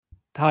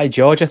Hi,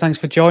 Georgia. Thanks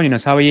for joining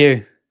us. How are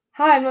you?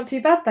 Hi, I'm not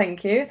too bad,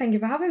 thank you. Thank you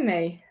for having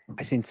me.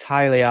 It's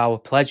entirely our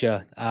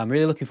pleasure. I'm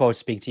really looking forward to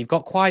speaking to you. You've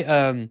got quite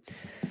a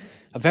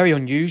very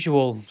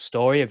unusual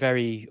story, a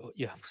very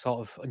sort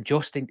of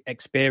unjust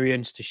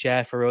experience to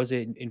share for us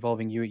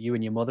involving you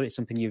and your mother. It's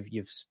something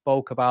you've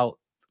spoke about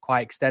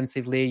quite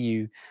extensively.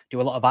 You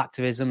do a lot of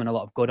activism and a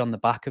lot of good on the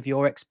back of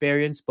your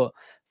experience. But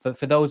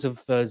for those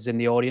of us in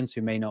the audience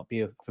who may not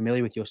be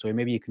familiar with your story,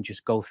 maybe you can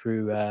just go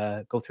through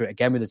it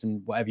again with us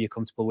and whatever you're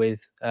comfortable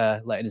with,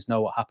 letting us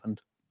know what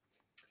happened.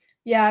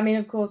 Yeah, I mean,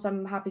 of course,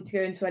 I'm happy to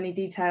go into any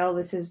detail.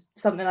 This is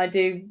something I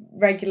do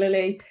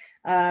regularly.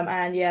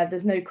 And yeah,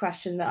 there's no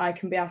question that I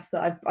can be asked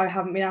that I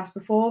haven't been asked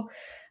before.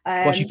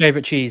 What's your Um,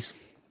 favorite cheese?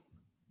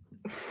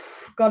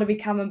 Got to be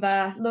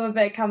camembert. Love a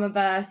bit of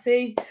camembert.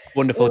 See,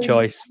 Wonderful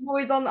choice.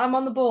 I'm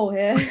on the ball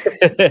here.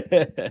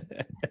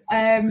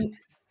 Um,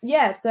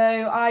 yeah,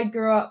 so I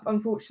grew up,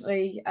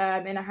 unfortunately,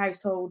 in a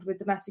household with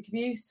domestic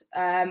abuse.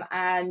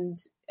 And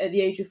at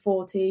the age of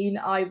 14,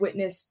 I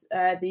witnessed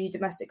the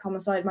domestic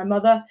homicide of my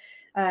mother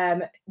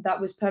that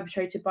was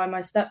perpetrated by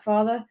my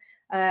stepfather.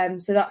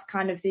 So that's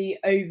kind of the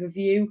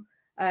overview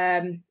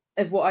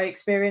of what I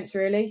experienced,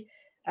 really.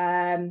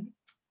 And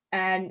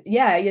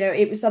yeah,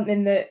 it was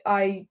something that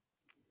I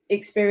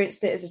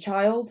experienced it as a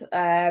child.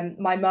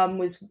 My mum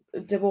was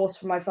divorced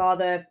from my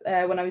father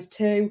when I was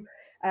 2.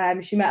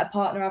 She met a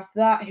partner after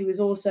that who was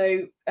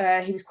also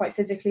he was quite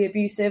physically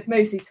abusive,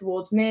 mostly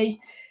towards me,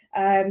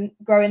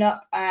 growing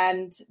up,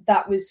 and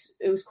it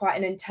was quite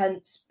an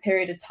intense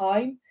period of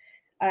time.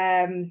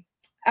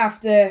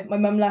 After my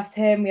mum left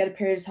him, we had a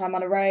period of time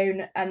on our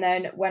own, and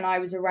then when I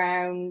was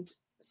around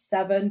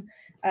 7,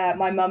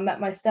 my mum met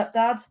my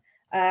stepdad.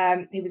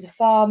 He was a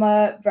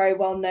farmer, very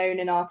well known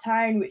in our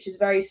town, which is a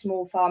very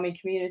small farming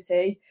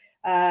community.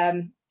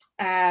 And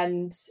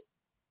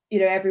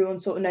everyone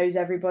sort of knows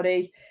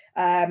everybody.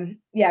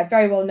 Yeah,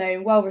 very well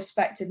known, well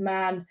respected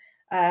man,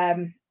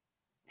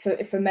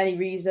 for many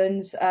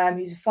reasons.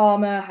 He's a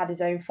farmer, had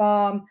his own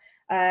farm,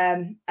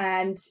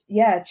 and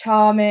yeah,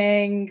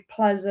 charming,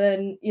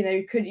 pleasant.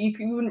 You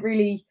wouldn't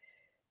really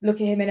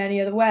look at him in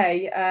any other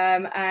way.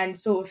 And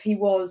sort of he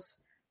was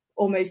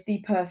almost the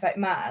perfect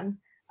man.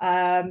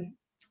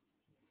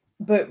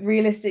 But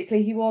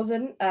realistically, he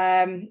wasn't.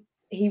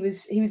 He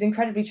was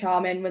incredibly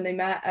charming when they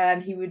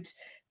met. He would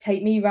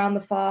take me around the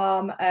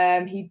farm.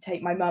 He'd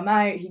take my mum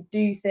out. He'd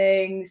do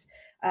things.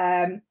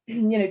 Put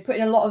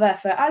in a lot of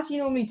effort, as you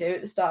normally do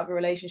at the start of a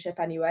relationship,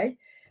 anyway.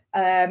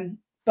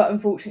 But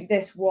unfortunately,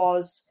 this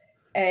was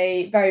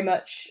a very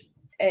much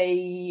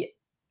a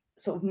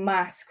sort of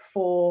mask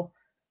for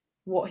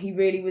what he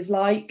really was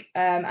like.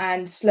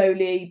 And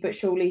slowly but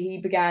surely, he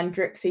began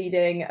drip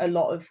feeding a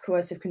lot of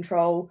coercive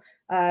control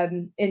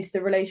into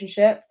the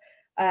relationship.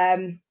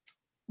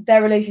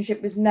 Their relationship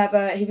he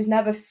was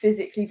never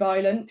physically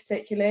violent,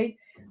 particularly.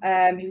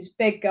 He was a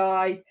big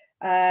guy.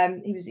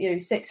 He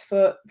was, 6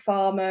 foot,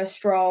 farmer,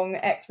 strong,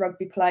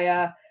 ex-rugby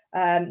player.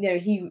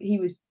 He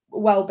was a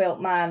well-built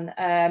man.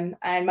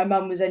 And my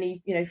mum was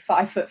only,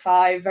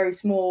 5'5", very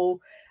small,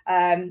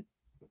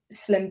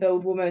 slim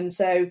build woman.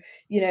 So,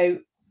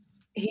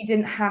 he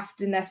didn't have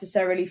to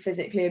necessarily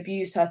physically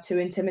abuse her to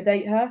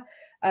intimidate her.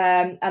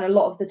 And a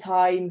lot of the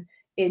time,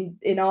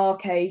 in our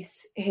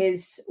case,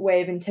 his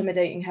way of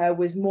intimidating her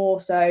was more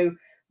so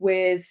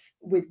with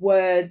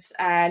words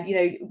and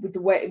with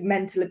the way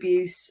mental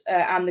abuse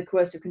and the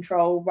coercive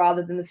control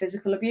rather than the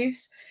physical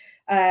abuse.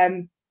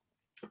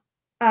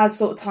 As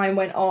sort of time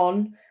went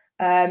on,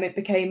 it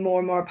became more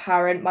and more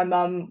apparent. My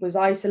mum was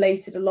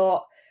isolated a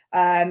lot.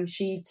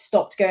 She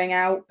stopped going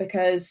out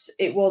because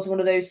it was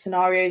one of those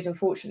scenarios,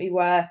 unfortunately,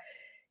 where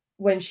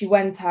when she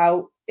went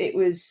out,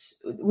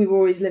 we were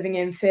always living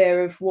in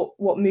fear of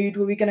what mood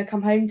were we going to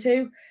come home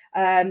to,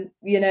 and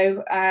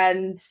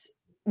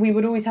we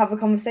would always have a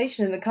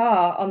conversation in the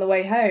car on the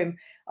way home.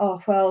 Oh,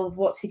 well,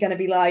 what's he going to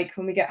be like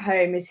when we get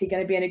home? Is he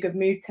going to be in a good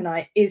mood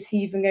tonight? Is he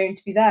even going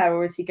to be there,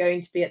 or is he going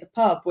to be at the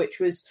pub?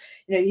 Which was,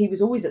 he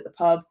was always at the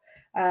pub.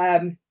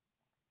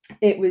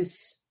 It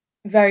was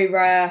very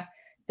rare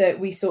that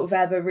we sort of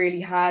ever really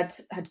had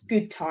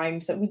good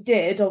times. That we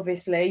did,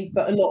 obviously,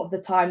 but a lot of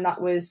the time that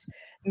was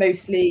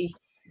mostly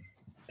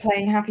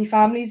playing happy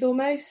families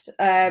almost.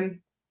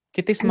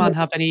 Did this man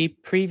have any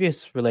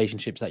previous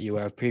relationships that you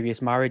were of,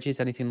 previous marriages,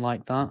 anything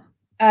like that?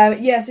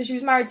 Yeah, so she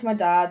was married to my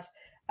dad.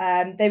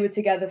 They were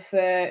together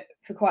for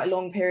quite a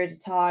long period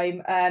of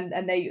time,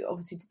 and they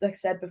obviously, like I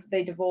said,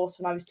 they divorced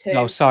when I was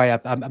No, 2. sorry,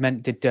 I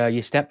meant, did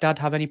your stepdad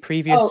have any Oh,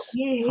 previous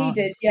he did,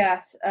 partners?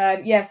 yes.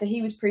 Yeah, so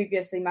he was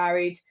previously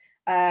married.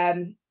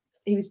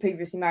 He was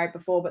previously married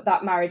before, but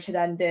that marriage had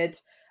ended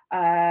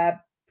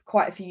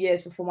quite a few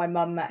years before my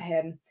mum met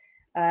him.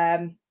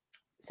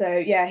 So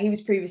yeah, he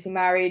was previously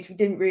married. We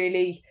didn't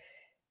really,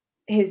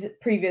 his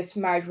previous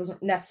marriage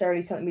wasn't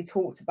necessarily something we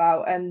talked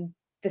about, and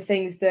the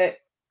things that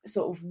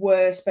sort of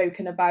were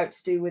spoken about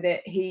to do with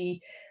it,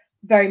 he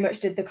very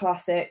much did the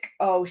classic,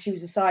 oh, she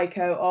was a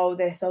psycho, oh,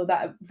 this, oh,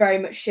 that, very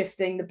much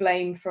shifting the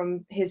blame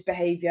from his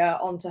behaviour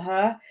onto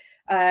her,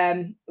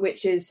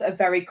 which is a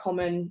very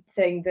common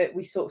thing that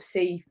we sort of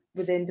see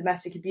within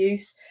domestic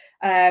abuse.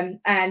 And,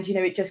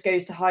 it just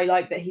goes to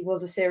highlight that he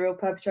was a serial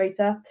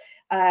perpetrator.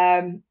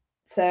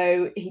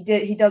 So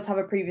he does have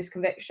a previous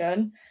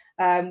conviction,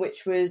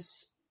 which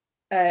was,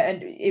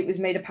 and it was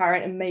made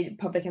apparent and made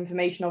public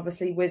information,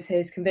 obviously, with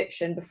his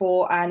conviction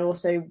before and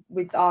also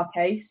with our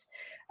case.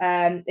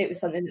 It was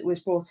something that was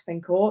brought up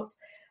in court.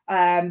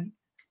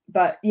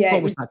 But yeah,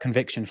 what was that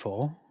conviction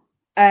for?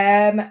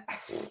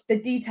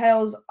 The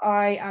details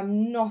I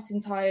am not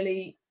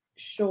entirely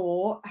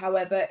sure.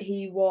 However,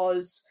 he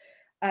was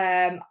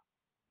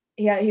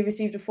he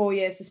received a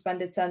 4-year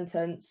suspended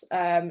sentence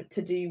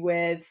to do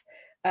with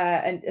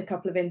a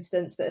couple of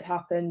incidents that had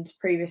happened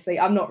previously.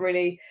 I'm not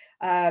really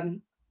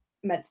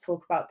meant to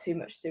talk about too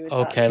much to do with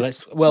that. Okay,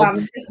 just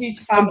due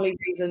to family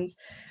reasons.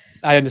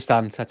 I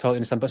understand. I totally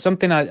understand. But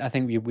something I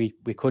think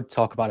we could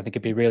talk about, I think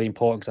it'd be really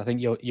important, because I think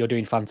you're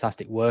doing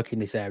fantastic work in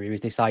this area, is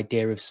this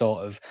idea of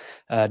sort of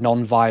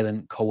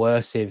non-violent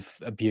coercive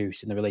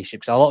abuse in the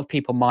relationship. So a lot of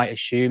people might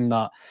assume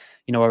that,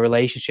 a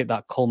relationship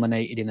that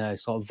culminated in a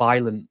sort of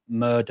violent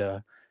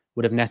murder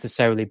would have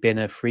necessarily been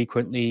a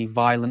frequently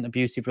violent,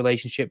 abusive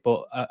relationship.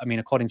 But I mean,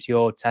 according to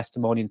your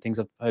testimony and things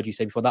I've heard you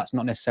say before, that's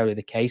not necessarily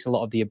the case. A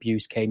lot of the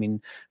abuse came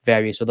in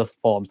various other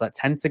forms that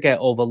tend to get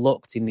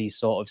overlooked in these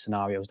sort of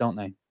scenarios, don't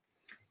they?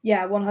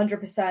 Yeah,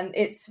 100%.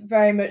 It's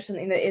very much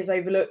something that is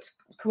overlooked.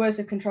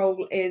 Coercive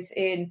control is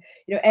in,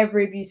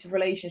 every abusive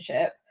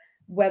relationship,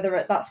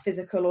 whether that's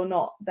physical or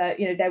not, that,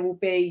 there will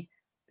be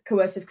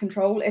coercive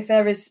control. If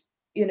there is,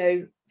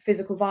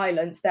 physical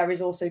violence, there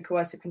is also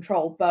coercive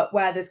control. But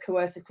where there's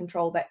coercive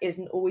control, there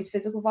isn't always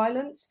physical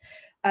violence,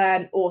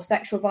 or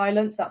sexual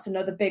violence. That's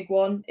another big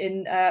one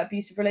in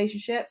abusive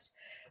relationships.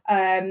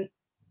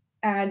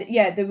 And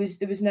yeah, there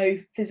was no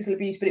physical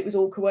abuse, but it was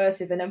all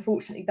coercive. And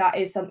unfortunately, that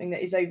is something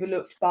that is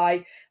overlooked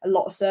by a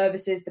lot of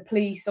services. The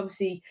police,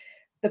 obviously,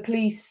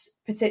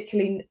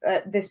 particularly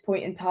at this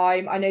point in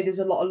time, I know there's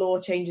a lot of law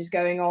changes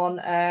going on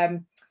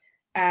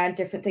and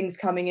different things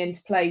coming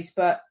into place,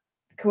 but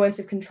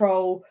coercive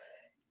control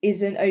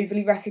isn't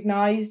overly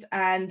recognised.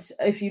 And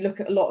if you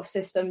look at a lot of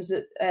systems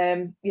that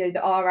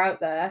that are out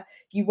there,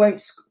 you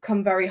won't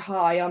come very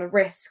high on a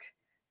risk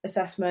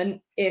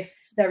assessment if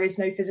there is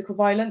no physical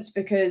violence,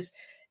 because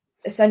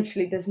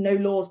essentially there's no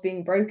laws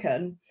being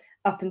broken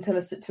up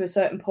until to a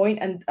certain point,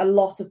 and a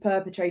lot of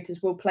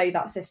perpetrators will play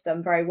that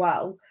system very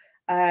well,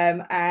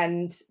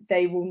 and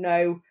they will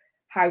know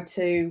how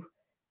to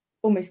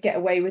almost get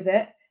away with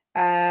it,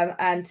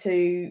 and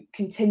to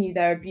continue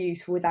their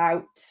abuse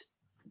without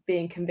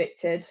being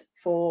convicted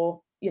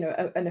for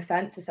an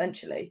offence,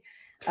 essentially.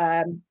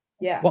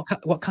 Yeah.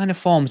 What kind of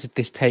forms did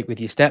this take with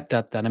your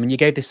stepdad then? I mean, you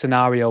gave this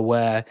scenario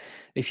where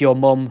if your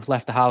mum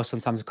left the house,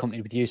 sometimes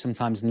accompanied with you,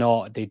 sometimes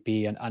not, there'd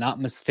be an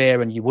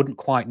atmosphere and you wouldn't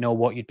quite know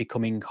what you'd be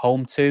coming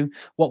home to.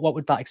 What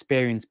would that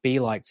experience be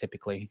like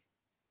typically?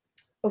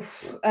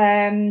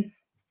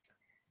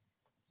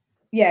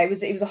 Yeah, it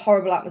was a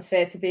horrible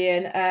atmosphere to be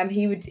in.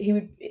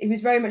 He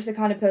was very much the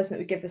kind of person that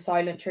would give the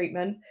silent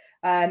treatment.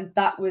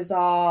 That was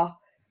our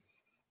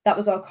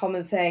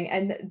common thing.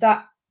 And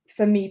that,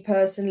 for me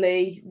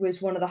personally,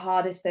 was one of the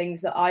hardest things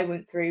that I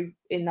went through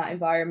in that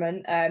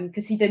environment,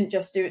 because he didn't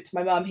just do it to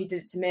my mum, he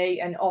did it to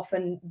me. And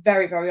often,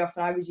 very, very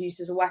often, I was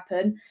used as a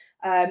weapon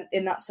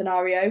in that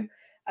scenario.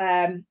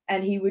 And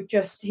he would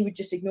just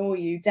ignore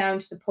you, down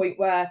to the point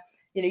where,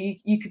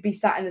 you could be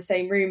sat in the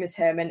same room as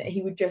him and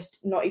he would just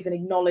not even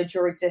acknowledge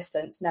your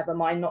existence, never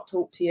mind not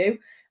talk to you.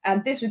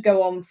 And this would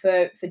go on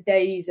for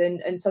days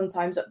and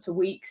sometimes up to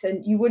weeks,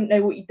 and you wouldn't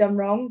know what you'd done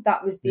wrong.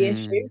 That was the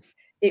issue.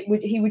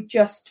 He would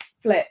just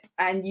flip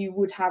and you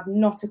would have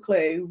not a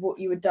clue what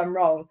you had done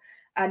wrong.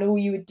 And all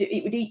you would do,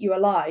 it would eat you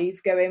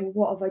alive, going,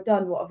 what have I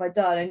done? What have I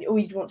done? And all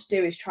you'd want to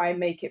do is try and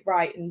make it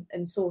right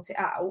and sort it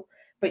out.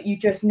 But you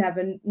just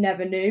never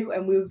knew.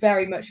 And we were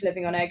very much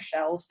living on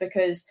eggshells,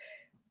 because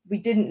we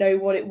didn't know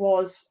what it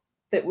was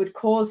that would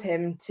cause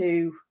him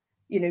to,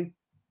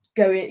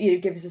 go in,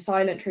 give us a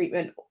silent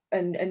treatment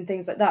and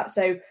things like that.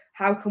 So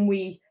how can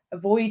we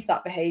avoid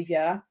that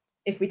behavior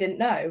if we didn't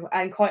know?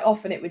 And quite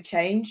often it would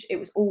change. It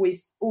was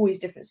always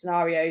different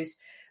scenarios.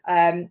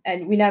 And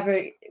we never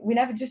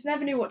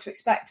knew what to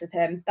expect with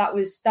him. That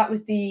was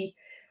the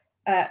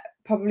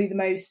probably the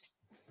most,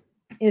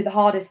 the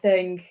hardest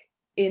thing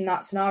in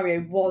that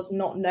scenario, was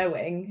not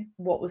knowing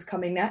what was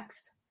coming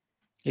next.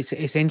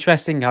 It's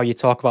interesting how you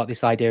talk about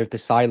this idea of the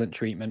silent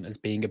treatment as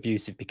being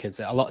abusive, because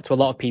to a lot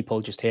of people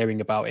just hearing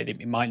about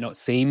it might not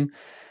seem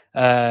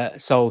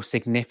so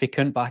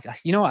significant. But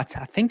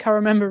I think I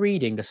remember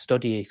reading a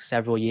study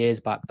several years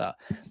back that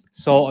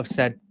sort of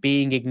said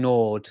being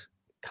ignored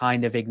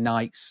kind of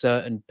ignites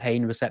certain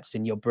pain receptors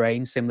in your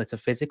brain, similar to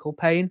physical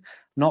pain.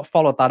 Not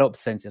followed that up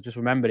since. I just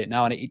remembered it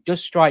now, and it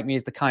does strike me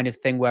as the kind of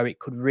thing where it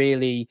could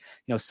really,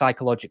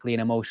 psychologically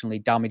and emotionally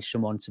damage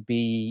someone to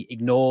be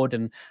ignored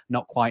and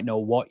not quite know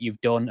what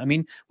you've done. I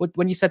mean,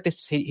 when you said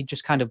this, he'd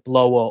just kind of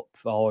blow up,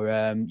 or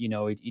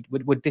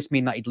would this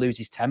mean that he'd lose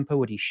his temper?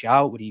 Would he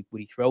shout? Would he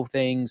throw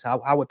things?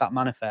 How would that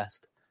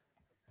manifest?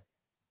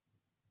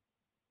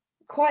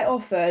 Quite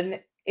often,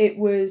 it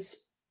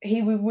was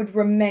he would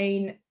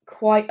remain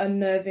quite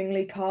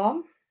unnervingly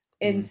calm.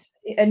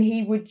 And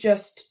he would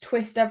just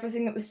twist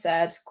everything that was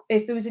said.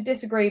 If there was a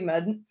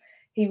disagreement,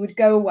 he would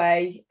go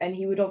away and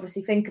he would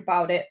obviously think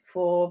about it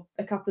for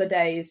a couple of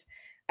days,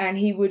 and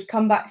he would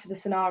come back to the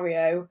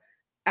scenario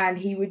and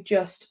he would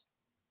just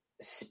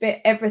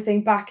spit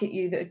everything back at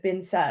you that had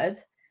been said,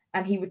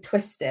 and he would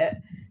twist it,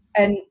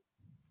 and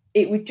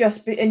it would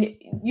just be, and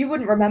you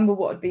wouldn't remember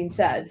what had been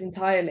said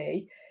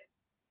entirely,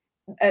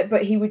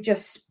 but he would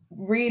just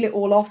reel it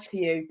all off to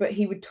you, but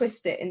he would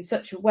twist it in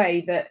such a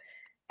way that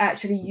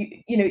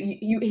actually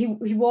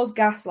he was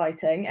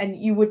gaslighting,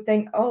 and you would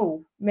think,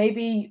 oh,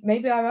 maybe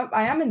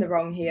I am in the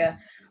wrong here.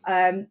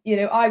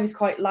 I was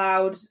quite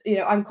loud.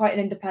 I'm quite an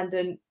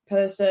independent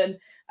person.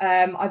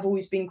 I've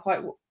always been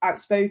quite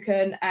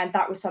outspoken, and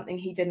that was something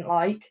he didn't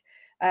like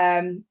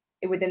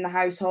within the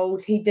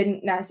household. He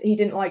didn't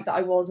like that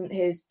I wasn't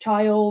his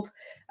child,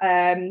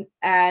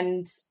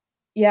 and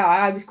yeah,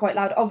 I was quite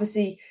loud.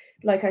 Obviously,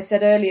 like I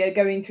said earlier,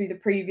 going through the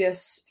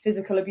previous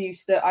physical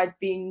abuse that I'd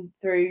been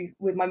through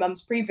with my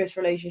mum's previous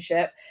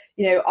relationship,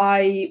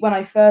 when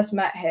I first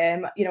met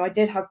him, I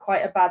did have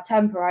quite a bad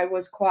temper. I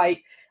was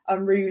quite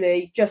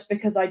unruly just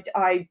because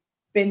I'd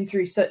been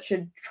through such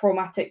a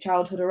traumatic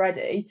childhood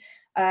already.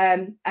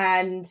 And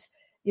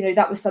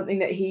that was something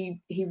that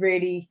he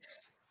really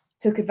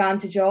took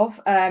advantage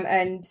of.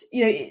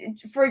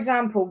 For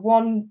example,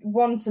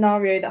 one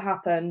scenario that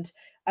happened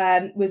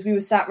was we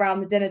were sat around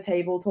the dinner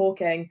table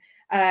talking,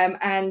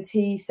 and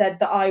he said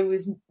that I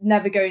was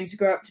never going to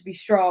grow up to be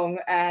strong,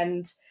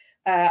 and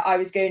I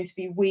was going to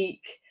be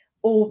weak,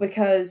 all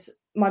because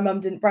my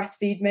mum didn't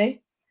breastfeed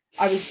me.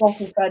 I was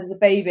bottle fed as a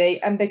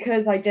baby, and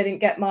because I didn't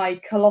get my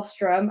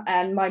colostrum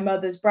and my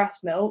mother's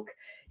breast milk,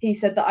 he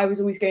said that I was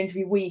always going to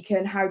be weak,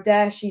 and how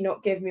dare she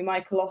not give me my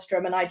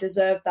colostrum, and I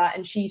deserved that,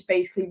 and she's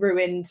basically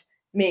ruined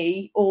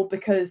me, all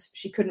because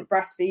she couldn't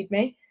breastfeed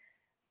me.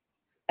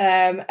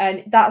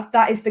 And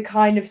that is the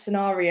kind of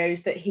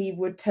scenarios that he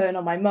would turn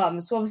on my mum.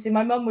 So obviously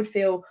my mum would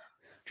feel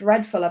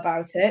dreadful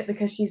about it,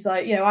 because she's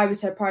like, I was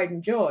her pride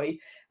and joy.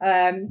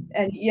 And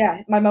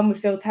yeah, my mum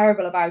would feel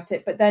terrible about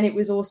it. But then it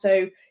was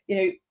also,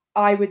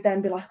 I would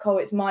then be like, oh,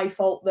 it's my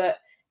fault that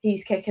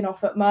he's kicking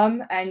off at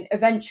mum. And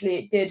eventually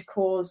it did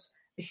cause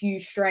a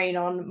huge strain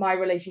on my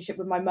relationship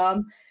with my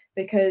mum,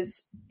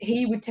 because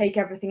he would take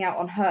everything out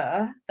on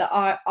her that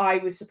I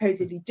was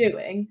supposedly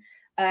doing.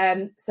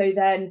 So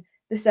then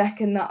the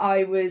second that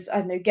I was, I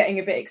don't know, getting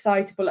a bit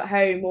excitable at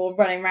home or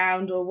running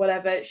around or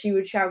whatever, she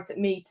would shout at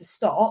me to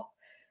stop,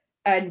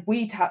 and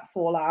we'd have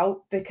fall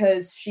out,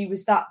 because she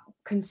was that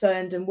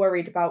concerned and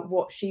worried about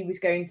what she was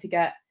going to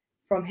get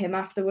from him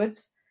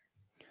afterwards.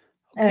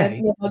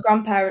 Okay. My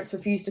grandparents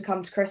refused to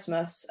come to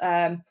Christmas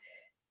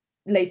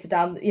later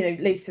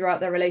throughout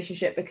their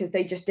relationship, because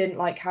they just didn't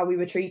like how we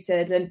were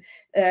treated. And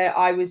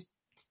I was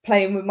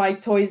playing with my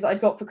toys that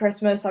I'd got for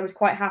Christmas. I was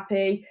quite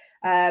happy.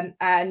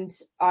 And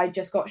I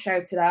just got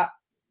shouted at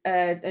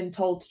and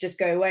told to just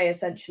go away,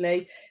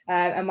 essentially.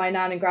 And my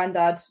nan and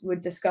granddad were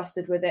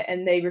disgusted with it,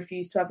 and they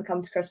refused to ever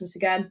come to Christmas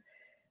again,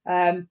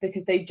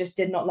 because they just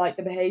did not like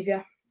the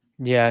behaviour.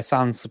 Yeah, it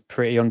sounds a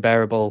pretty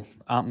unbearable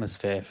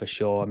atmosphere for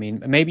sure. I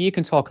mean, maybe you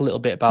can talk a little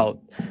bit about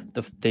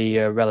the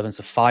relevance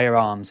of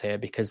firearms here,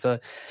 because a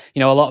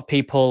lot of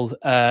people,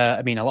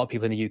 a lot of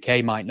people in the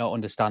UK might not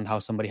understand how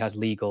somebody has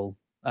legal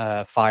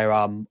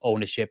firearm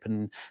ownership,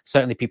 and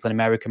certainly people in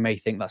America may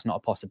think that's not a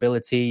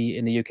possibility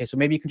in the UK. So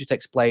maybe you can just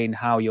explain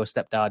how your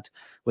stepdad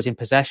was in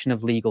possession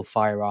of legal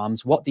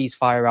firearms, what these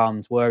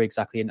firearms were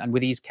exactly, and were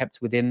these kept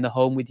within the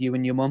home with you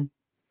and your mum?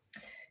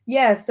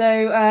 Yeah,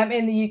 so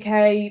in the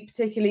UK,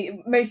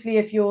 particularly, mostly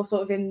if you're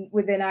sort of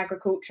within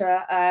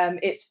agriculture,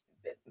 it's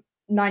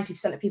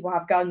 90% of people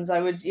have guns. I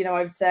would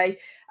say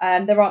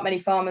there aren't many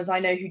farmers I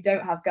know who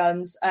don't have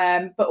guns,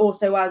 but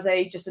also as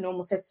just a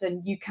normal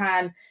citizen, you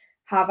can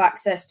have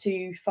access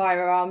to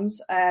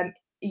firearms.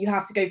 You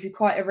have to go through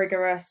quite a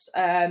rigorous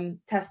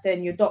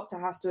testing. Your doctor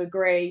has to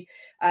agree.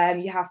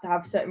 You have to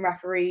have certain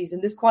referees,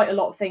 and there's quite a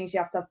lot of things you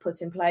have to have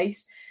put in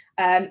place.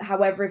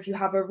 However, if you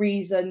have a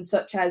reason,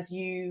 such as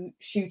you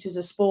shoot as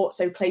a sport,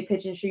 so clay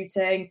pigeon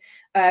shooting,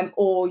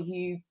 or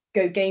you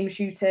go game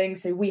shooting,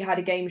 so we had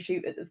a game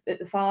shoot at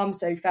the farm,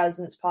 so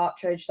pheasants,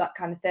 partridge, that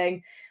kind of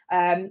thing.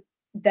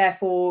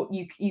 Therefore,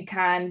 you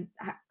can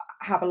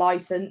have a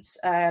license,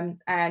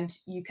 and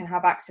you can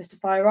have access to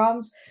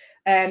firearms.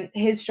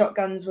 His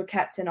shotguns were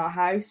kept in our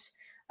house,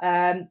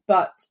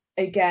 but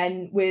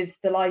again, with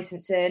the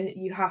licensing,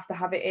 you have to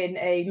have it in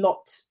a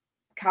locked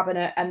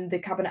cabinet, and the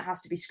cabinet has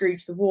to be screwed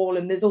to the wall,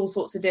 and there's all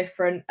sorts of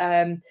different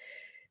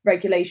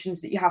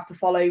regulations that you have to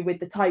follow with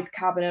the type of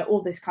cabinet,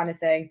 all this kind of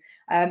thing.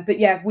 But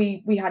yeah,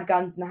 we had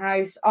guns in the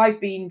house. I've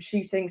been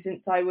shooting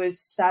since I was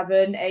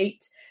 7,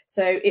 8,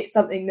 so it's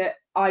something that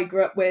I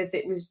grew up with.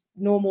 It was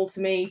normal to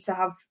me to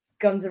have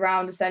guns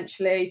around,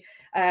 essentially.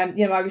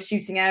 I was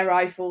shooting air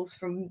rifles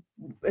from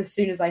as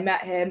soon as I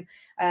met him,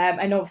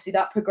 and obviously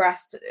that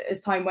progressed as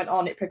time went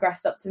on. It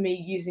progressed up to me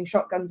using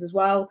shotguns as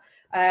well.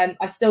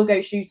 I still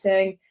go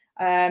shooting.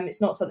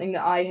 It's not something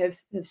that I have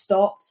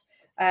stopped.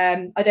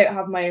 I don't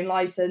have my own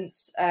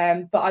license,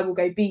 but I will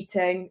go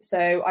beating.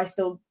 So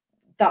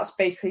that's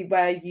basically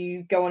where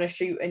you go on a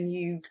shoot and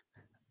you.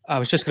 I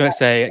was just going to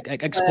say,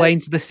 explain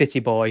to the city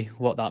boy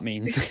what that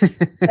means. So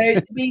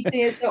the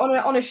beating is, so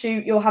on a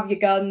shoot, you'll have your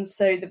guns.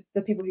 So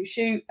the people who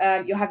shoot,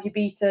 you'll have your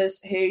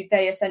beaters who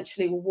they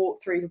essentially will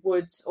walk through the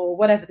woods or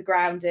whatever the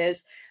ground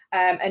is.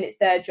 And it's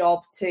their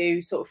job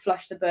to sort of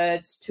flush the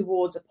birds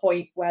towards a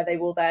point where they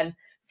will then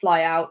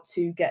fly out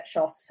to get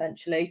shot,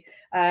 essentially.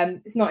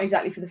 It's not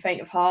exactly for the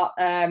faint of heart.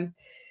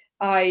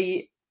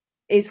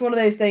 It's one of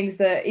those things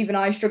that even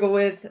I struggle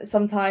with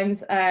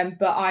sometimes,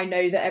 but I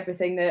know that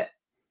everything that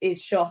is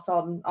shot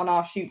on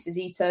our shoots is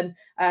eaten.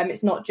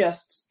 It's not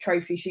just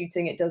trophy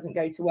shooting, it doesn't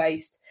go to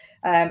waste,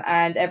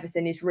 and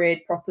everything is reared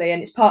properly,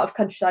 and it's part of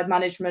countryside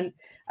management,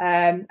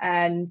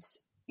 and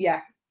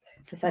yeah,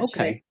 essentially.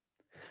 Okay.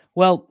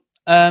 Well,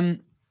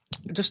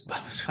 just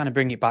trying to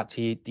bring it back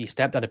to your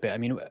stepdad a bit. I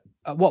mean,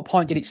 at what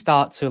point did it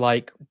start to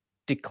like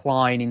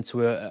decline into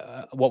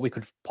what we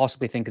could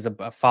possibly think is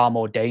a far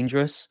more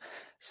dangerous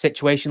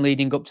situation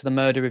leading up to the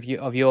murder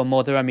of your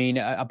mother? I mean,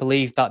 I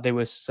believe that there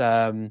was,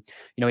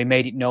 he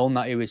made it known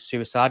that he was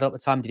suicidal at the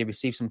time. Did he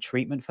receive some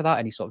treatment for that?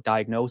 Any sort of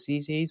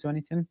diagnoses or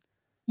anything?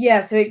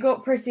 Yeah, so it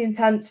got pretty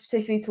intense,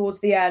 particularly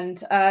towards the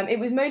end. It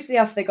was mostly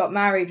after they got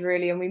married,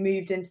 really, and we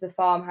moved into the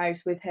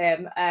farmhouse with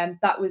him.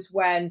 That was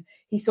when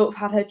he sort of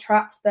had her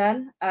trapped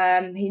then.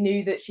 He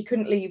knew that she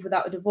couldn't leave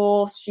without a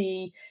divorce.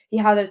 He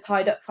had her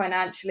tied up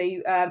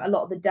financially. A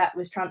lot of the debt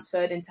was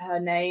transferred into her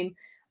name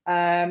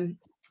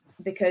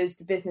because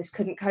the business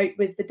couldn't cope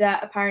with the debt,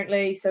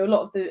 apparently. So a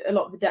lot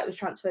of the debt was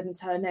transferred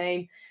into her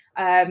name.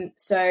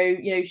 So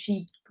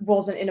she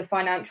wasn't in a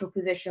financial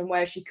position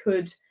where she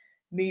could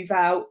move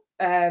out.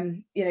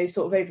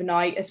 Sort of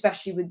overnight,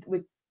 especially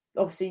with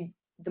obviously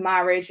the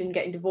marriage and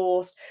getting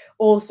divorced.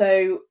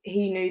 Also,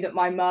 he knew that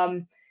my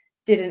mum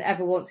didn't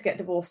ever want to get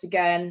divorced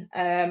again,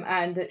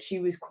 and that she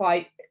was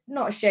quite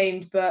not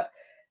ashamed, but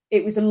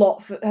it was a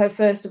lot. Her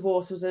first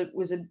divorce was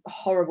a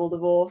horrible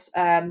divorce,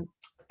 and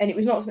it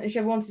was not something she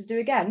ever wanted to do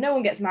again. No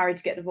one gets married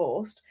to get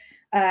divorced,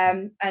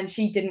 and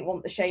she didn't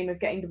want the shame of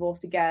getting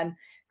divorced again.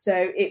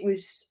 So it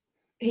was.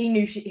 He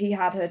knew he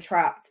had her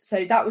trapped.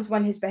 So that was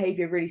when his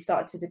behaviour really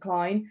started to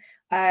decline.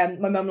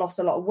 My mum lost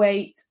a lot of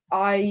weight.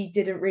 I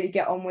didn't really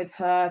get on with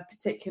her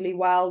particularly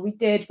well. We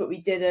did, but we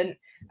didn't.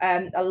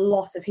 A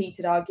lot of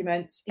heated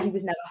arguments. He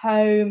was never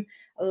home.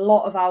 A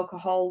lot of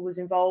alcohol was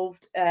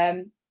involved.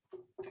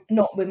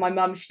 Not with my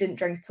mum, she didn't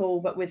drink at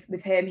all, but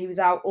with him, he was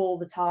out all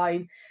the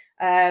time.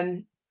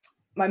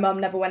 My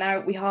mum never went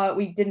out.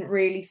 We didn't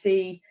really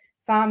see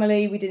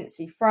family, we didn't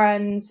see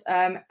friends,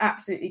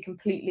 absolutely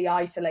completely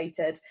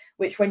isolated,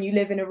 which when you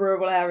live in a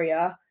rural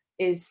area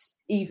is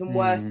even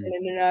worse than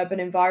in an urban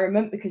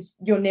environment, because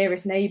your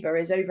nearest neighbour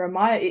is over a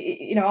mile.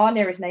 Our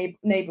nearest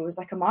neighbour was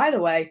like a mile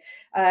away.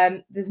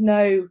 There's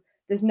no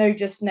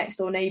just next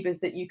door neighbours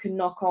that you can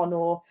knock on,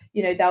 or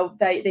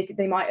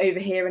they might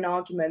overhear an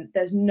argument.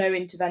 There's no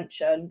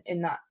intervention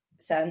in that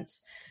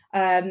sense.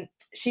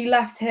 She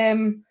left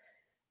him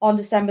on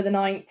December the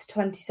 9th,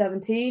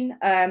 2017,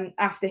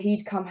 after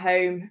he'd come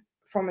home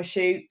from a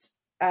shoot,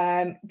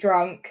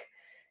 drunk.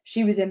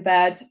 She was in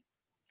bed,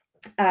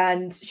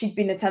 and she'd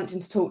been attempting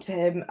to talk to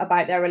him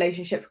about their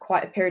relationship for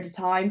quite a period of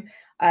time.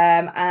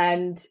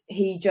 And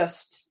he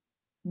just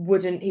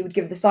wouldn't. He would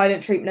give the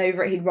silent treatment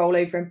over it. He'd roll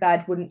over in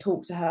bed, wouldn't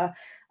talk to her.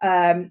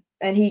 And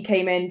he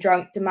came in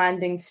drunk,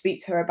 demanding to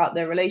speak to her about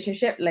their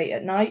relationship late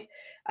at night.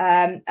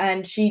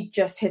 And she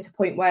just hit a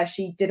point where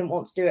she didn't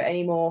want to do it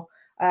anymore.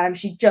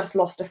 She just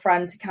lost a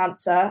friend to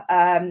cancer,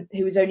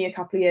 who was only a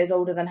couple of years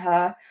older than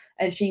her.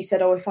 And she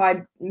said, if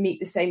I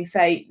meet the same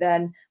fate,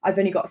 then I've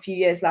only got a few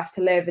years left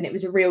to live. And it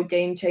was a real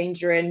game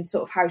changer in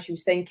sort of how she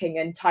was thinking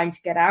and time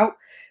to get out.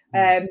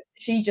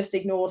 She just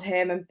ignored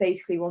him and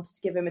basically wanted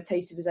to give him a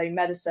taste of his own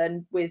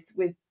medicine with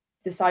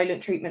the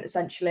silent treatment,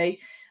 essentially,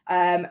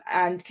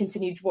 and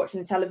continued watching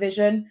the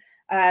television.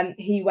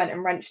 He went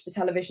and wrenched the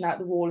television out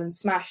the wall and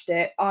smashed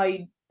it.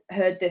 I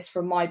heard this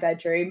from my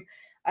bedroom.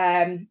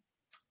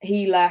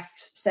 He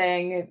left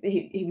saying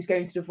he was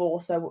going to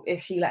divorce her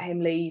if she let him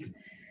leave.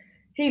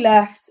 He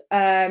left,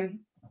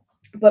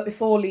 but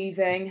before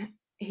leaving,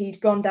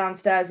 he'd gone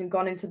downstairs and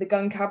gone into the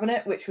gun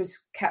cabinet, which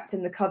was kept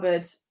in the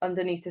cupboard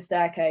underneath the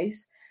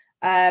staircase.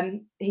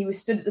 He was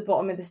stood at the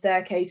bottom of the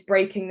staircase,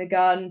 breaking the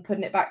gun,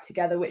 putting it back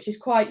together, which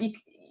is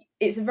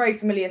it's a very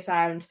familiar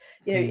sound,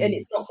 and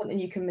it's not something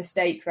you can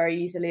mistake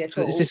very easily at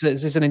all. Is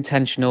this an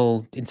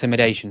intentional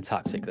intimidation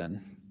tactic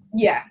then?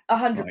 Yeah,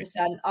 100%.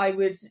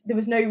 Right. There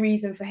was no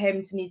reason for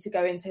him to need to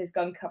go into his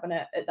gun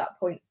cabinet at that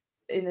point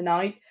in the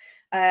night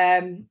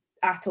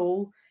at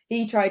all.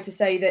 He tried to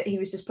say that he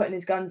was just putting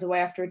his guns away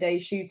after a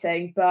day's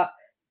shooting, but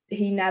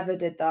he never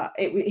did that.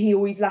 He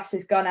always left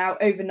his gun out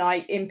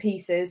overnight in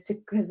pieces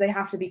because they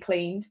have to be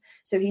cleaned.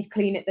 So he'd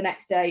clean it the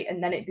next day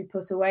and then it'd be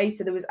put away.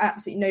 So there was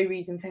absolutely no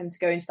reason for him to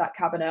go into that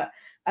cabinet.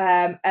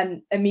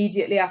 And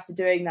immediately after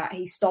doing that,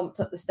 he stomped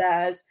up the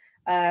stairs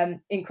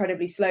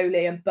incredibly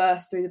slowly and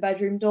burst through the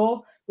bedroom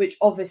door, which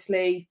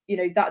obviously,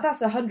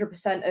 that's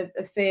 100%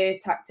 a fear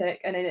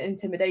tactic and an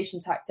intimidation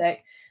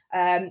tactic.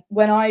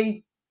 When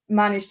I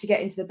managed to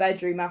get into the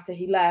bedroom after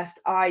he left,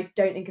 I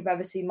don't think I've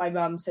ever seen my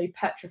mum so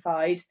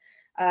petrified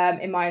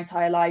in my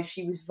entire life.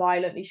 She was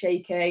violently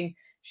shaking.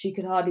 She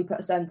could hardly put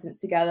a sentence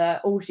together.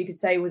 All she could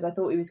say was, "I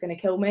thought he was going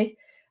to kill me."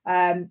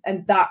 And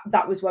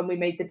that was when we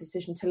made the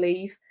decision to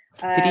leave.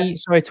 Did he?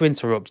 Sorry to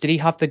interrupt. Did he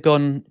have the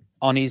gun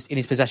in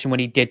his possession when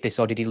he did this,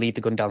 or did he leave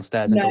the gun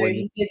downstairs and No, go in?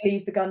 he did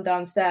leave the gun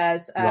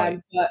downstairs, Right.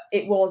 but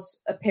it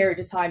was a period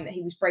of time that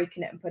he was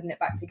breaking it and putting it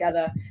back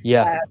together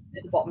Yeah.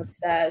 at the bottom of the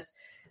stairs.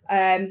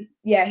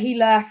 He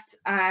left,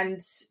 and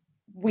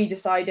we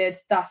decided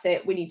that's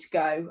it, we need to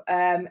go.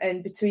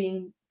 And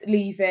between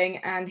leaving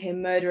and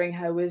him murdering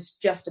her was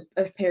just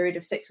a period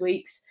of 6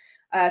 weeks,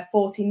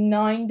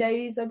 49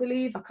 days, I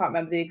believe. I can't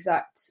remember the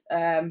exact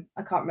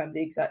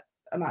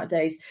amount of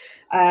days.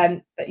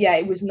 But yeah,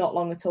 it was not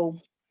long at all.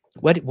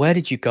 Where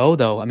did you go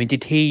though? I mean,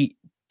 did he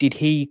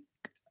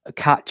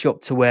catch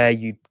up to where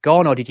you'd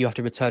gone, or did you have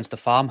to return to the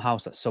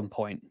farmhouse at some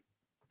point?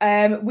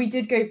 We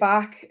did go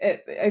back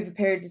over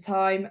periods of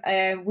time.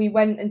 We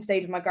went and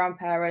stayed with my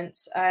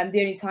grandparents. The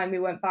only time we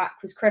went back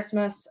was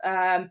Christmas,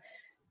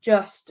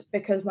 just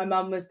because my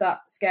mum was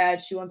that scared.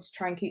 She wanted to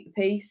try and keep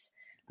the peace.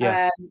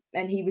 Yeah.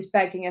 And he was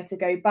begging her to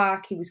go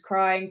back. He was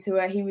crying to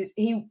her.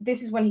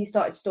 This is when he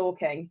started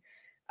stalking.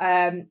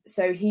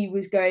 So he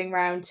was going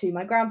round to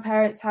my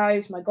grandparents'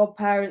 house, my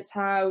godparents'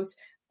 house,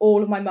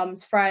 all of my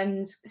mum's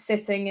friends,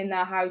 sitting in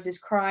their houses,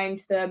 crying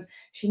to them.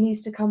 She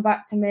needs to come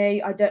back to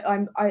me. I don't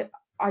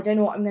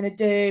know what I'm going to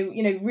do.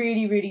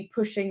 Really, really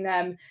pushing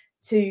them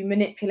to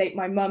manipulate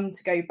my mum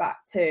to go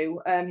back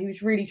to. He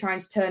was really trying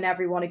to turn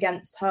everyone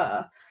against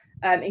her,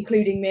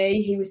 including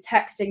me. He was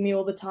texting me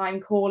all the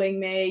time, calling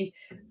me.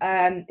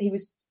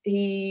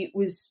 He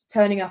was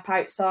turning up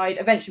outside.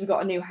 Eventually, we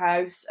got a new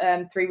house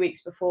 3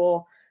 weeks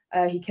before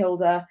he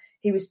killed her.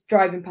 He was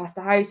driving past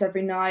the house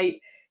every night.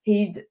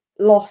 He'd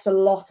lost a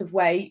lot of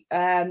weight,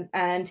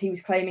 and he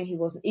was claiming he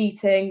wasn't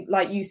eating.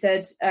 Like you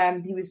said,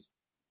 he was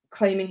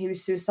claiming he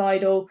was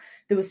suicidal.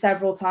 There were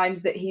several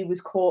times that he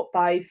was caught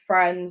by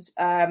friends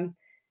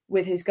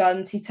with his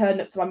guns. He turned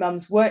up to my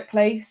mum's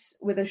workplace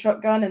with a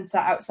shotgun and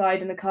sat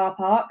outside in the car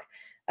park,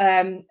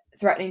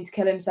 threatening to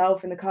kill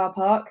himself in the car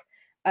park.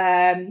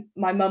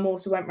 My mum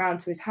also went round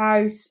to his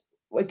house,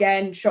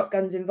 again,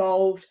 shotguns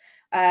involved,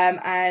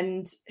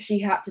 and she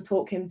had to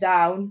talk him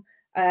down,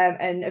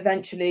 and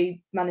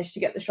eventually managed to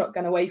get the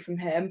shotgun away from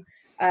him.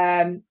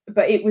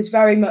 But it was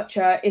very much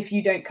if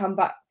you don't come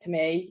back to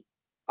me,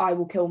 I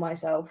will kill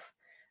myself.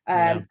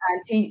 And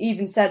he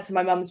even said to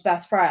my mum's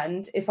best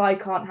friend, if I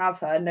can't have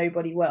her,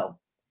 nobody will,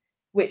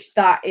 which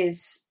that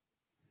is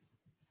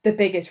the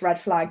biggest red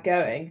flag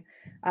going.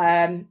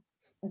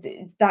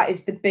 That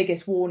is the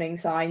biggest warning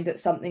sign that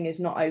something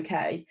is not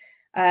okay.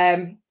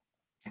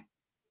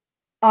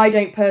 I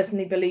don't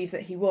personally believe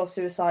that he was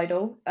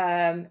suicidal.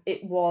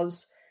 It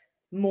was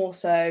more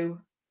so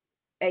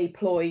a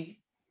ploy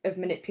of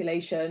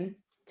manipulation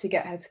to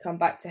get her to come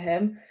back to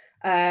him.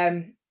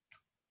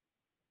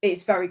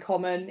 It's very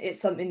common. It's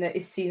something that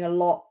is seen a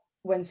lot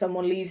when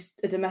someone leaves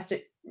a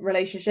domestic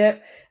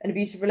relationship, an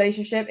abusive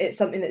relationship. It's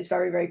something that's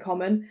very, very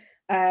common.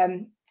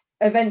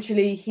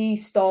 Eventually, he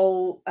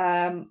stole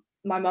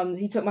my mum.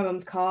 He took my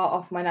mum's car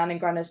off my nan and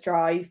grandad's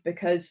drive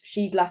because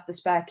she'd left the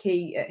spare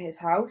key at his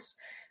house.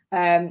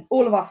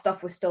 All of our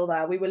stuff was still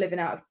there. We were living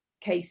out of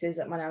cases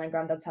at my nan and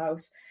granddad's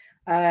house.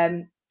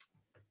 And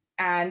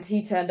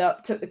he turned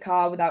up, took the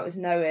car without us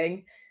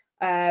knowing.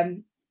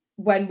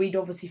 When we'd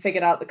obviously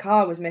figured out the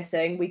car was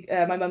missing,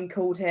 my mum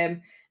called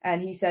him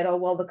and he said, "Oh,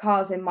 well, the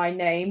car's in my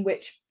name,"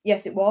 which,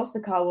 yes, it was.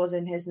 The car was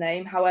in his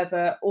name.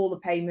 However, all the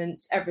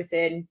payments,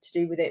 everything to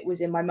do with it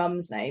was in my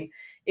mum's name.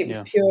 It was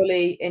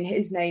purely in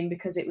his name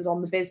because it was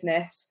on the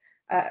business,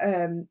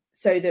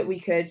 so that we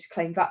could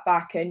claim VAT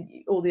back and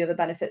all the other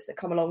benefits that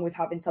come along with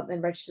having something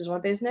registered on a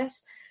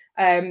business.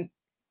 He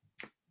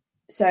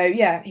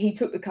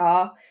took the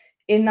car.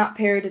 In that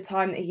period of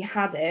time that he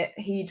had it,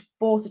 he'd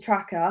bought a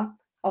tracker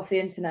off the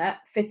internet,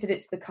 fitted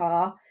it to the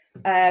car,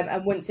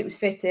 and once it was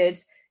fitted,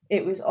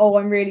 it was, "Oh,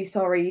 I'm really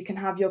sorry, you can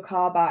have your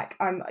car back.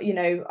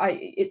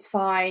 It's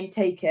fine,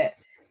 take it."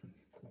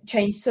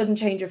 Sudden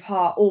change of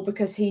heart, all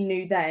because he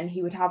knew then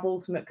he would have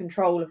ultimate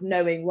control of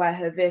knowing where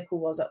her vehicle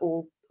was at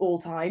all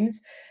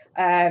times.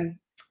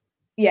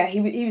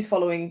 He was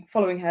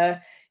following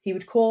her. He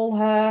would call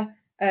her.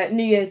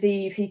 New Year's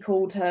Eve, he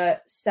called her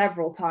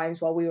several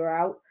times while we were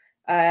out.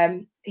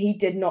 He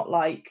did not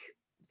like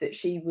that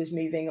she was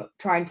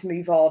trying to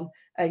move on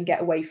and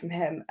get away from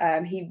him.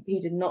 He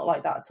did not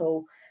like that at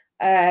all.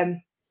 At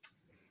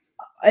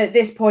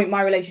this point,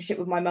 my relationship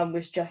with my mum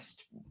was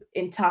just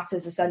in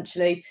tatters,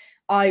 essentially.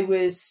 I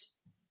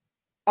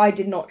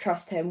did not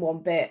trust him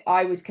one bit.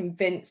 I was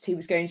convinced he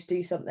was going to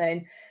do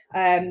something.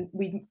 I'd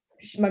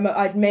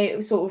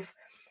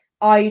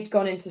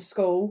gone into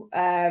school,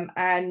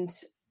 and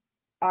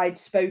I'd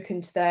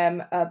spoken to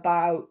them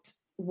about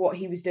what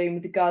he was doing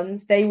with the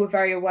guns. They were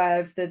very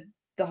aware of the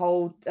the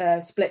whole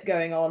split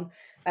going on.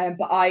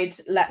 But I'd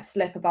let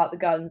slip about the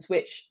guns,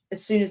 which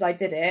as soon as I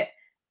did it,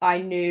 I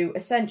knew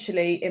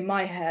essentially in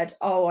my head,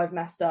 oh, I've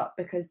messed up,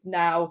 because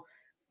now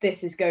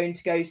this is going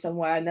to go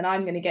somewhere and then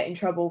I'm going to get in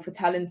trouble for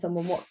telling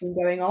someone what's been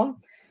going on.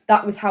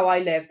 That was how I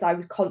lived. I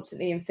was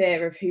constantly in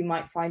fear of who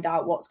might find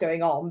out what's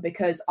going on,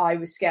 because I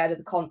was scared of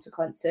the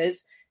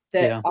consequences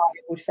that I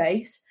would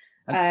face.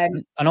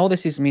 And all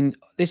this is, I mean,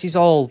 this is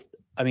all,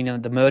 I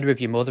mean, the murder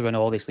of your mother and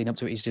all this leading up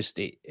to it is just,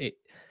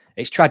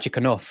 it's tragic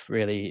enough,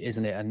 really,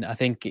 isn't it? And I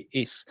think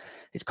it's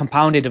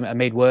compounded and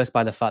made worse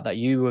by the fact that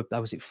you were,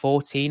 was it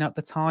 14 at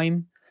the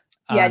time?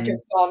 Yeah,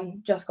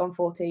 just gone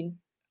 14.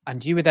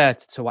 And you were there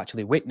to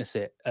actually witness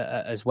it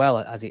as well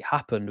as it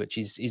happened, which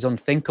is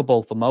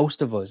unthinkable for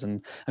most of us.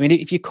 And I mean,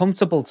 if you're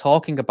comfortable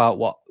talking about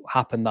what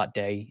happened that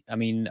day, I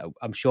mean,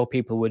 I'm sure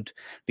people would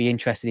be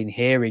interested in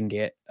hearing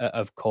it,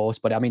 of course.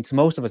 But I mean, to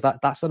most of us,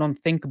 that's an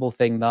unthinkable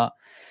thing that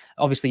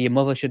obviously your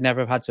mother should never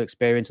have had to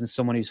experience, and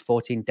someone who's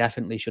 14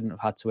 definitely shouldn't have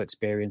had to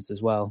experience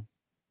as well.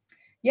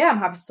 Yeah, I'm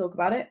happy to talk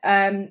about it.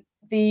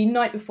 The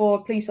night before,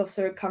 a police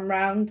officer had come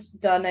round,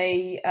 done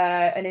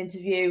an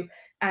interview,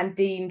 and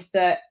deemed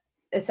that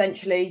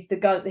essentially the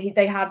gun,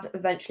 they had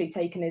eventually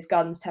taken his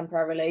guns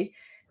temporarily.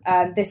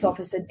 This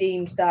officer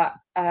deemed that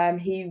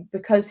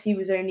because he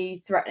was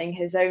only threatening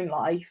his own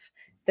life,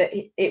 that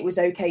it was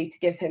okay to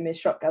give him his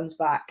shotguns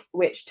back,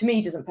 which to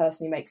me doesn't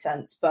personally make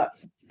sense, but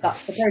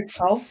that's the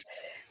protocol.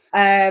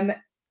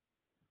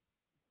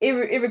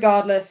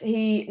 Irregardless,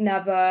 he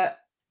never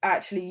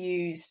actually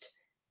used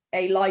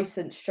a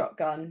licensed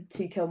shotgun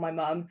to kill my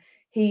mum.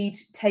 He'd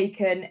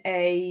taken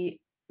a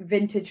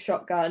vintage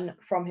shotgun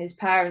from his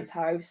parents'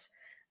 house,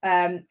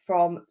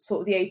 from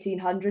sort of the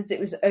 1800s. It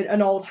was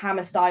an old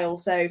hammer style.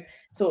 So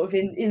sort of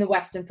in the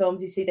Western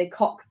films, you see they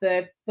cock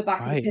the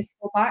back of the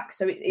pistol back.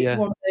 So it's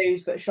one of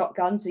those, but a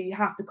shotgun. So you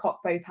have to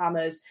cock both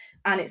hammers,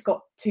 and it's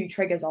got 2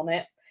 triggers on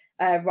it,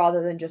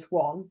 rather than just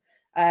one.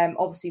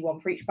 Obviously one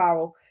for each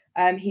barrel.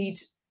 He'd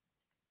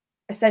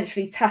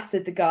essentially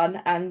tested the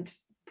gun and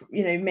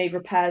made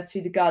repairs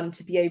to the gun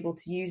to be able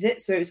to use it.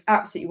 So it was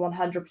absolutely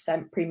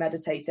 100%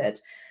 premeditated.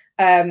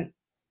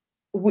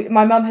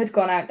 My mum had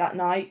gone out that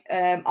night.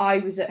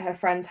 I was at her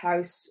friend's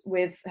house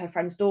with her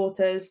friend's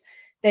daughters.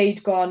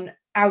 They'd gone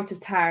out of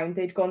town.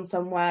 They'd gone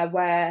somewhere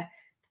where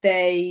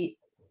they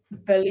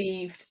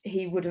believed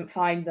he wouldn't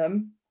find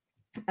them.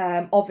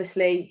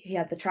 Obviously, he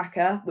had the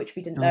tracker, which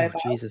we didn't know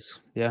about. Jesus,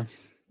 yeah.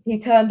 He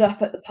turned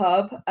up at the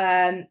pub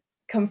and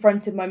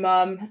confronted my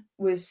mum,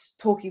 was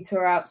talking to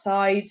her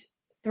outside,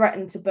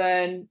 threatened to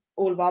burn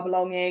all of our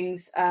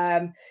belongings.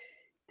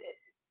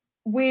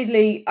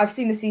 Weirdly, I've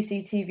seen the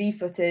CCTV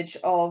footage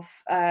of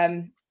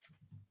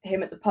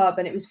him at the pub,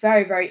 and it was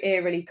very, very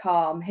eerily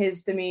calm.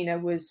 His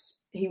demeanor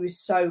he was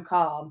so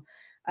calm,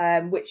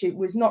 which it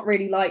was not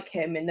really like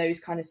him in those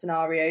kind of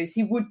scenarios.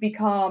 He would be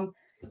calm,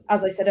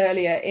 as I said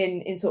earlier,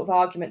 in sort of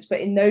arguments,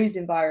 but in those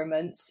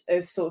environments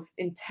of sort of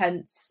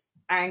intense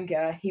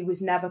anger, he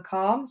was never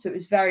calm. So it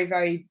was very,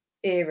 very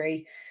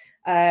eerie.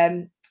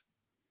 My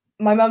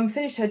mum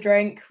finished her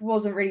drink,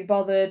 wasn't really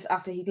bothered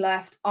after he'd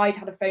left. I'd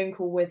had a phone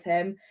call with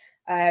him,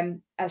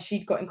 as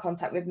she'd got in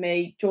contact with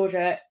me.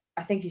 Georgia,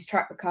 I think he's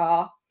tracked the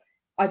car.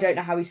 I don't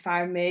know how he's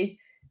found me.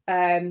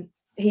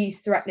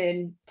 He's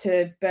threatening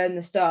to burn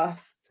the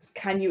stuff.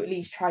 Can you at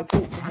least try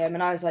to talk to him?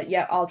 And I was like,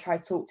 yeah, I'll try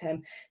to talk to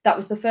him. That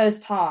was the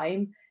first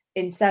time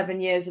in 7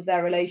 years of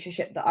their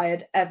relationship that I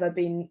had ever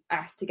been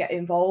asked to get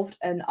involved.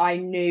 And I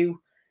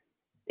knew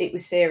it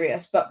was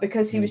serious, but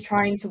because he was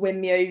trying to win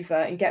me over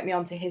and get me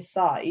onto his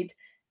side,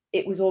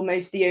 it was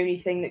almost the only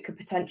thing that could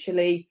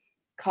potentially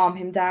calm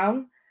him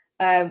down,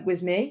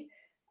 was me.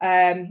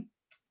 The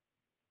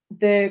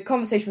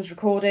conversation was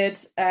recorded,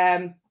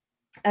 and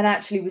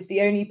actually was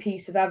the only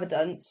piece of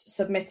evidence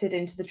submitted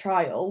into the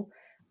trial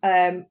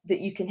that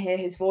you can hear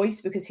his voice,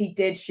 because he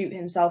did shoot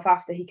himself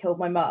after he killed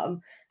my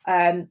mum,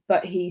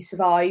 but he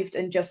survived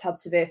and just had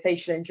severe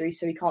facial injury,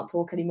 so he can't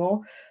talk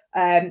anymore.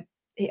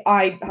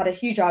 I had a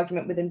huge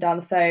argument with him down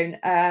the phone.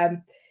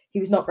 He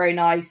was not very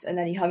nice, and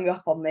then he hung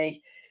up on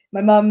me.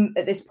 My mum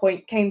at this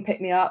point came pick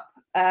me up,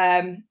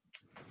 and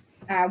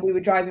we were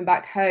driving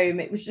back home.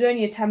 It was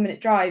only a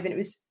 10-minute drive, and it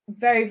was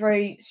very,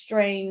 very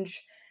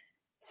strange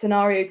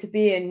scenario to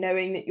be in,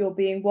 knowing that you're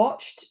being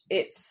watched.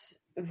 It's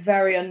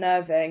very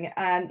unnerving.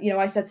 And,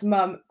 I said to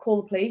Mum,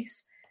 call the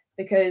police,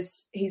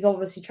 because he's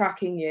obviously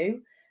tracking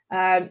you.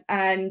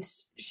 And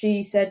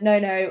she said, no,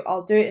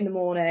 I'll do it in the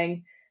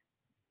morning,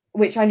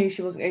 which I knew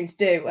she wasn't going to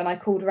do. And I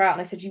called her out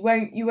and I said, you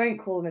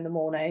won't call him in the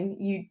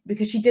morning,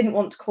 because she didn't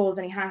want to cause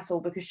any hassle,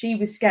 because she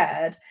was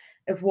scared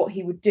of what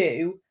he would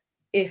do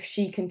if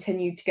she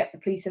continued to get the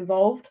police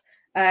involved,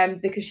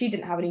 because she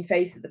didn't have any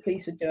faith that the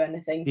police would do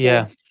anything.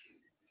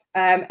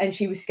 And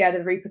she was scared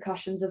of the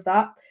repercussions of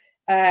that.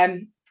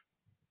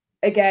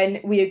 Again,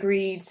 we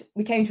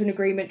came to an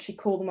agreement. She'd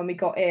call them when we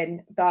got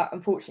in, but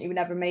unfortunately we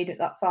never made it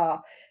that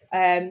far.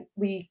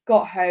 We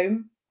got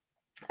home.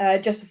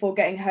 Just before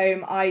getting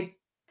home, I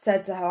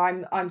said to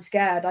her, I'm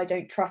scared. I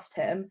don't trust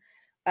him.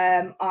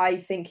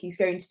 I think he's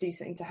going to do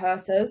something to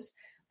hurt us.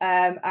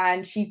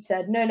 And she'd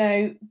said,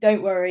 no,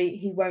 don't worry,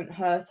 he won't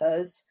hurt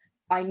us.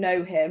 I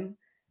know him.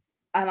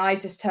 And I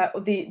just heard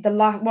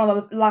one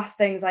of the last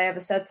things I ever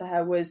said to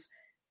her was,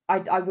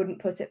 I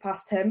wouldn't put it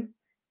past him.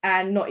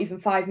 And not even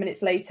 5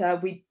 minutes later,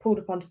 we pulled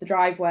up onto the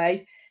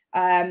driveway.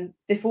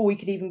 Before we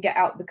could even get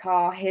out of the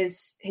car,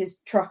 his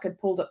truck had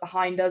pulled up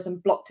behind us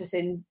and blocked us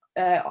into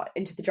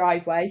the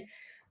driveway.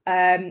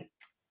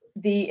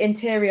 The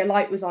interior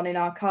light was on in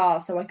our car,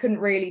 so I couldn't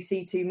really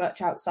see too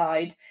much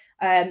outside.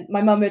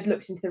 My mum had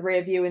looked into the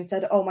rear view and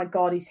said, "Oh my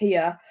God, he's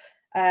here."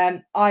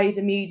 I'd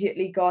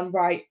immediately gone,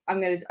 right, I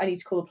need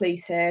to call the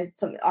police here.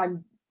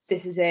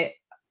 This is it.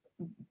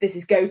 This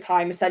is go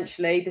time,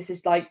 essentially. This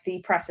is like the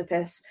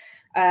precipice.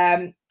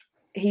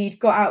 He'd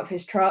got out of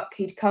his truck.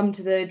 He'd come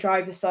to the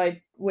driver's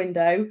side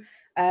window,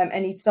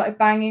 and he'd started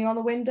banging on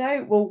the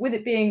window. Well,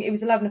 it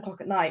was 11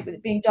 o'clock at night, with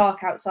it being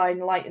dark outside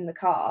and light in the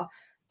car,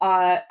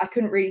 I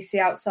couldn't really see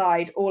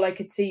outside. All I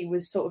could see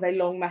was sort of a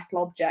long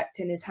metal object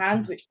in his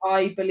hands, which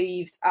I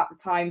believed at the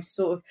time to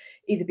sort of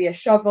either be a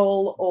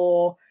shovel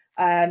or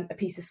a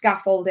piece of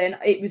scaffolding.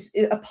 It was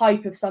a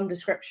pipe of some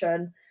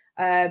description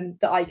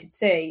that I could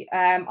see.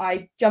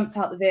 I jumped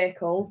out the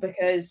vehicle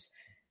because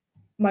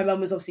my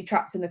mum was obviously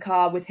trapped in the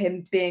car with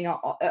him being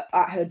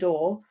at her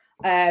door.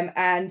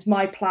 And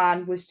my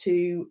plan was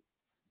to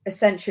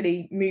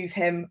essentially move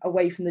him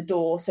away from the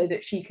door so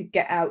that she could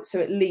get out, so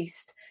at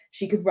least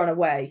she could run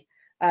away,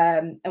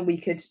 and we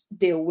could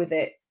deal with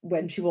it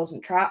when she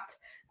wasn't trapped.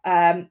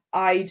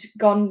 I'd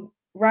gone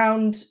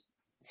round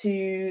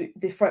to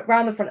the front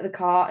of the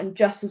car, and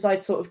just as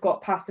I'd sort of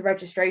got past the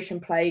registration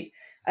plate,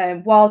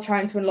 while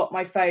trying to unlock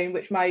my phone,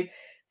 which my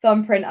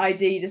thumbprint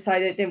ID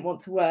decided it didn't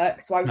want to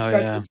work, so I was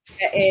struggling to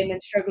get in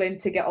and struggling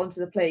to get onto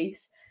the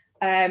police.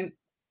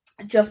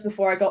 Just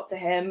before I got to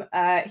him,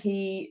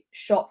 he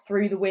shot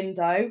through the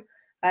window,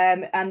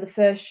 and the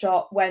first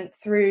shot went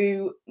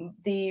through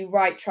the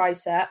right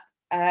tricep,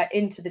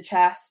 into the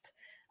chest,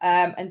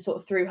 and sort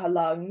of through her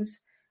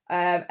lungs.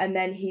 And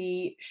then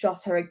he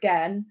shot her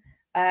again,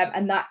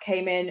 and that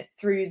came in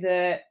through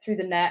the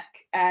neck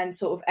and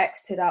sort of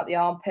exited out the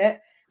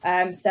armpit,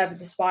 severed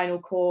the spinal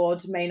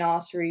cord, main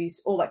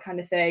arteries, all that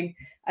kind of thing.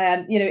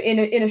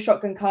 In a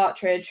shotgun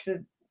cartridge,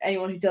 for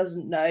anyone who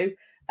doesn't know,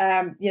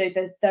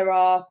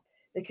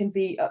 there can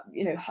be up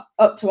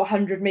to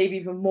 100, maybe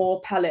even more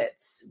lead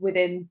pellets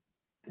within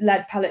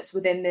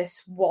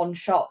this one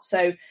shot.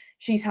 So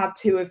she's had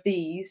 2 of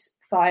these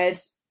fired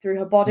through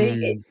her body.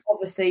 It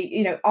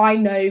obviously, I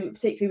know,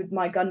 particularly with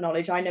my gun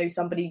knowledge, I know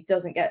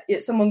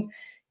someone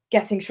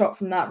getting shot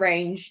from that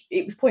range,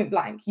 it was point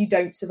blank, you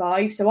don't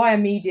survive. So I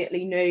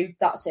immediately knew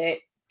that's it,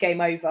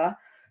 game over.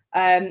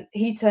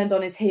 He turned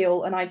on his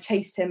heel and I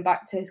chased him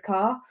back to his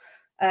car.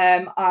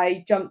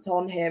 I jumped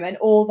on him, and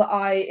all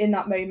that in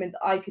that moment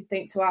I could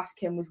think to ask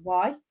him was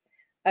why.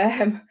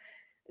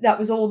 That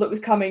was all that was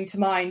coming to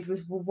mind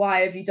was, well,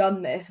 why have you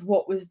done this?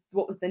 What was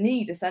the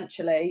need,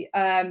 essentially?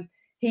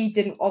 He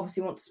didn't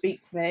obviously want to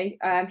speak to me.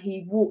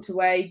 He walked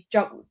away,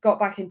 got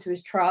back into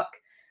his truck.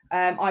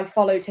 I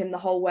followed him the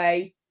whole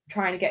way,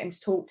 trying to get him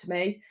to talk to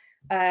me.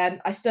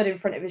 I stood in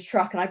front of his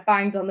truck and I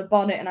banged on the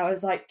bonnet and I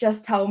was like,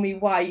 just tell me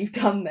why you've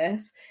done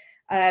this.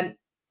 And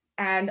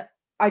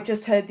I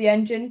just heard the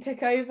engine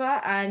tick over,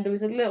 and there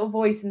was a little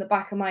voice in the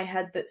back of my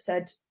head that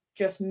said,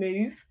 just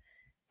move.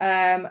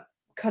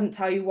 Couldn't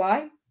tell you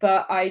why,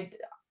 but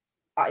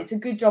it's a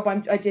good job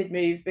I did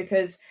move,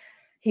 because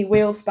he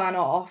wheel span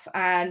off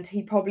and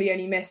he probably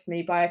only missed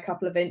me by a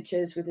couple of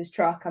inches with his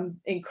truck.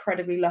 I'm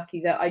incredibly lucky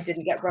that I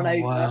didn't get run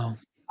over. Wow.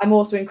 I'm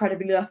also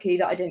incredibly lucky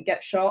that I didn't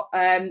get shot.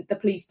 The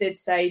police did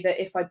say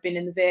that if I'd been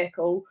in the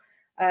vehicle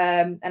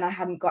and I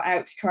hadn't got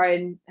out to try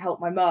and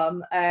help my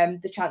mum,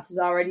 the chances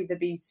are I'd either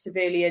be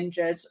severely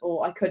injured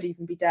or I could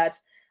even be dead.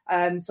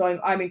 So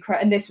I'm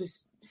incredible, and this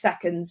was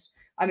seconds.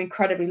 I'm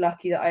incredibly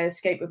lucky that I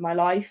escaped with my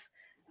life.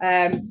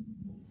 And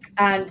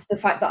the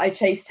fact that I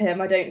chased him,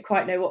 I don't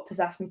quite know what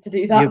possessed me to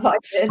do that. But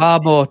I did. Far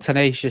more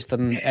tenacious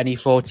than any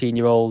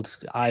 14-year-old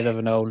I've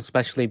ever known,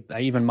 especially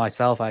even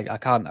myself. I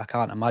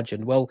can't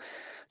imagine. Well,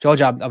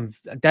 George, I'm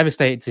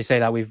devastated to say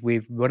that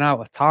we've run out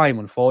of time,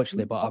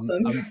 unfortunately, but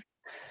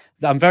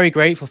I'm very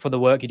grateful for the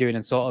work you're doing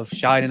and sort of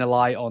shining a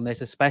light on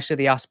this, especially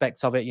the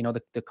aspects of it,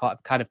 the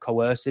kind of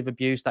coercive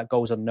abuse that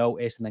goes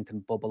unnoticed and then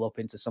can bubble up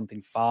into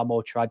something far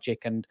more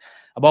tragic. And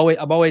I'm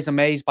always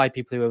amazed by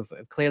people who have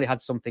clearly had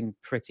something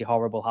pretty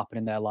horrible happen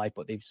in their life,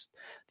 but they've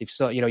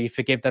sort, you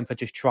forgive them for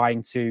just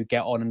trying to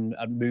get on and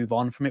move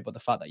on from it. But the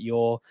fact that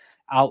you're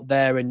out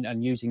there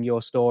and using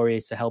your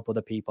story to help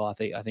other people, I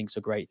think it's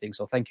a great thing.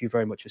 So thank you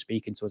very much for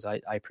speaking to us.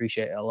 I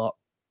appreciate it a lot.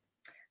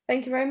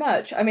 Thank you very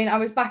much. I mean, I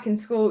was back in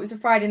school. It was a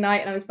Friday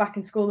night and I was back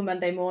in school the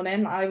Monday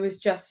morning. I was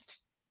just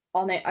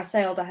on it. I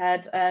sailed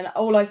ahead, and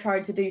all I've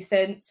tried to do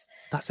since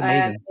That's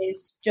amazing.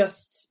 Is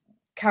just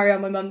carry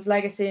on my mum's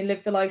legacy and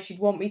live the life she'd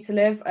want me to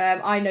live.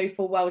 I know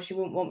full well she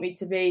wouldn't want me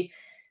to be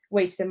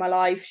wasting my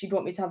life. She'd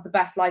want me to have the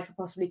best life I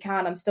possibly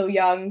can. I'm still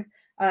young,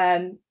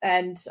 and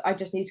I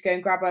just need to go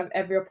and grab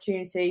every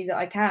opportunity that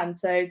I can.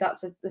 So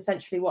that's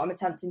essentially what I'm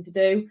attempting to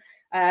do.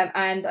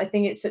 And I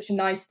think it's such a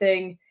nice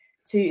thing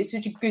it's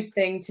such a good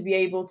thing to be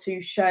able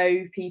to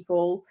show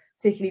people,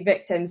 particularly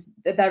victims,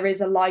 that there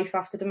is a life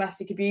after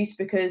domestic abuse,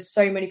 because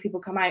so many people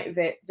come out of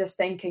it just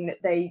thinking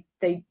that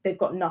they've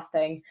got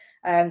nothing.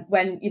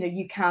 When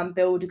you can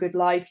build a good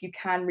life, you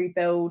can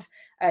rebuild,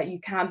 you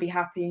can be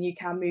happy, and you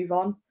can move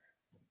on.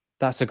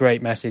 That's a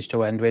great message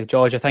to end with,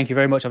 Georgia. Thank you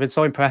very much. I've been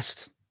so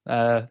impressed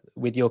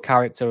with your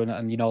character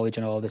and your knowledge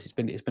and all this. It's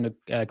been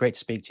great to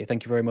speak to you.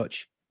 Thank you very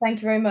much. Thank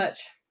you very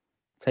much.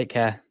 Take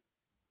care.